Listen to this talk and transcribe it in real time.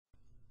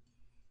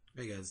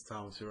Hey guys,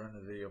 Thomas here running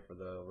a video for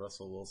the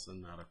Russell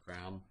Wilson out of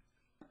Crown,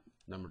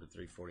 number to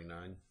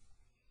 349.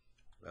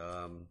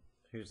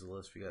 Here's the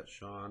list. We got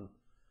Sean,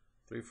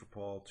 3 for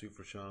Paul, 2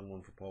 for Sean,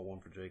 1 for Paul,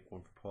 1 for Jake,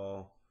 1 for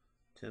Paul,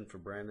 10 for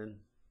Brandon.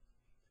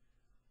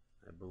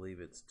 I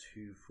believe it's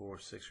 2, 4,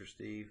 6 for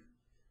Steve,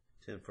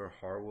 10 for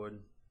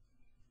Harwood,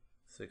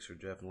 6 for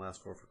Jeff, and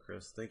last 4 for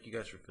Chris. Thank you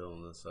guys for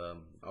filling this.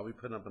 I'll be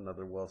putting up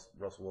another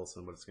Russell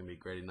Wilson, but it's going to be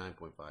graded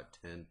 9.5,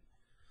 10.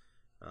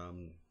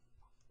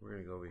 We're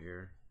going to go over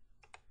here.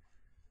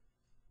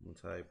 We'll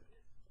type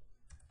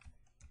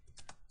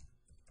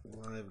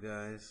live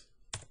guys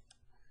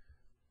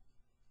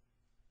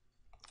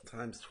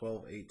times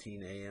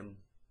 12:18 a.m.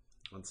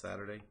 on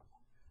Saturday.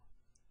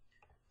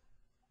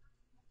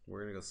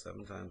 We're gonna go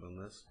 7 times on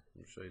this.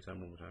 Let me show you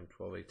time one more time.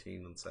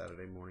 12:18 on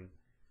Saturday morning.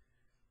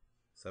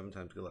 7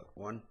 times. Good luck.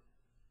 1,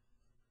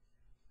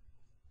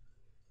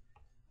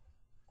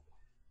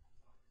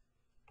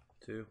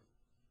 2,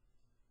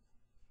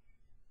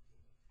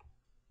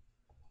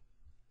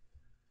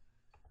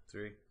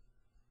 3,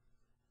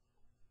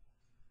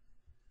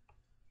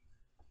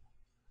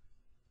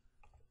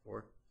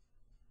 4,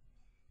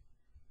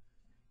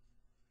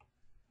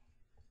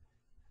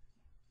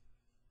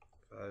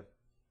 5,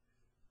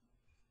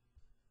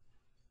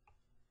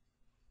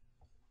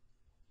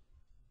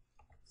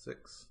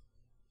 6.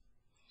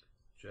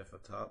 Jeff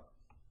up top.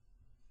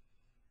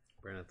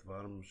 Brandon at the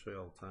bottom. I'll show you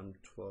all the time.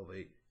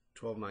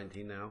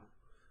 12:19 now.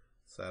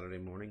 Saturday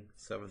morning.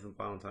 7th and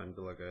final time.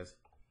 Good luck, guys.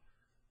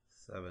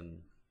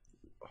 7.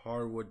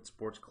 Harwood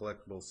Sports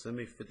Collectibles. Send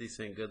me 50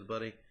 cent goods,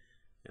 buddy,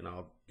 and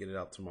I'll get it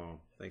out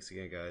tomorrow. Thanks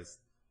again, guys.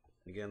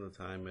 Again, the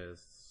time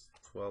is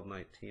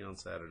 12:19 on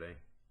Saturday.